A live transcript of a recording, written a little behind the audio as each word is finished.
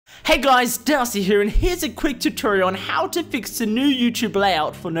Hey guys, Darcy here, and here's a quick tutorial on how to fix the new YouTube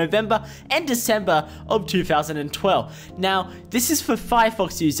layout for November and December of 2012. Now, this is for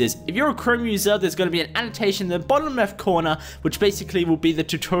Firefox users. If you're a Chrome user, there's going to be an annotation in the bottom left corner, which basically will be the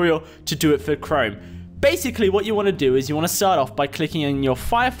tutorial to do it for Chrome. Basically, what you want to do is you want to start off by clicking on your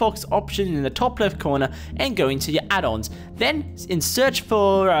Firefox option in the top left corner and going to your add-ons. Then in search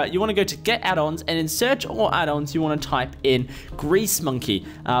for, you want to go to get add-ons, and in search or add-ons, you want to type in Grease Monkey,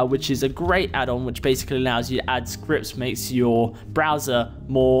 which is a great add-on which basically allows you to add scripts, makes your browser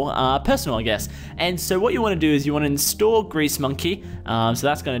more personal, I guess. And so what you want to do is you want to install Grease Monkey, so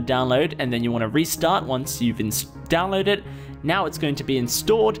that's going to download, and then you want to restart once you've downloaded it. Now it's going to be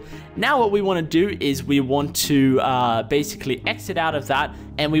installed. Now what we want to do is we want to basically exit out of that,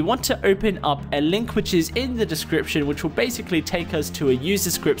 and we want to open up a link which is in the description, which will basically take us to a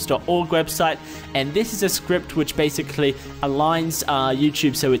userscripts.org website. And this is a script which basically aligns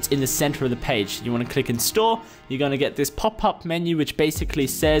YouTube so it's in the center of the page. You want to click install. You're going to get this pop-up menu which basically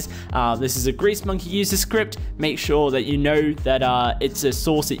says this is a Grease Monkey user script. Make sure that you know that it's a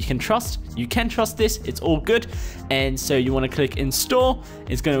source that you can trust. You can trust this, it's all good. And so you want to click install.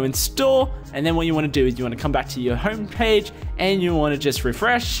 It's going to install, and then what you want to do is you want to come back to your home page and you want to just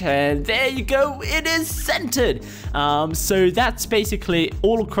refresh, and there you go, it is centered. So that's basically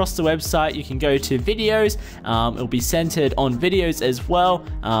all across the website. You can go to videos, it'll be centered on videos as well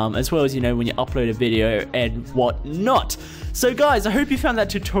as you know when you upload a video and whatnot. So guys, I hope you found that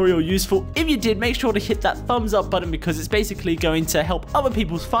tutorial useful. If you did, make sure to hit that thumbs up button, because it's basically going to help other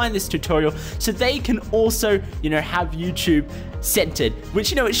people find this tutorial so they can also, you know, have YouTube centered, which,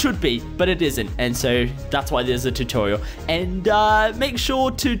 you know, it should be, but it isn't. And so that's why there's a tutorial. And make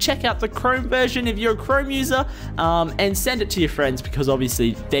sure to check out the Chrome version if you're a Chrome user, and send it to your friends, because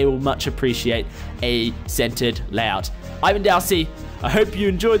obviously they will much appreciate a centered layout. I've been Darcy. I hope you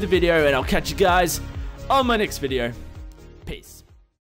enjoyed the video, and I'll catch you guys on my next video. Peace.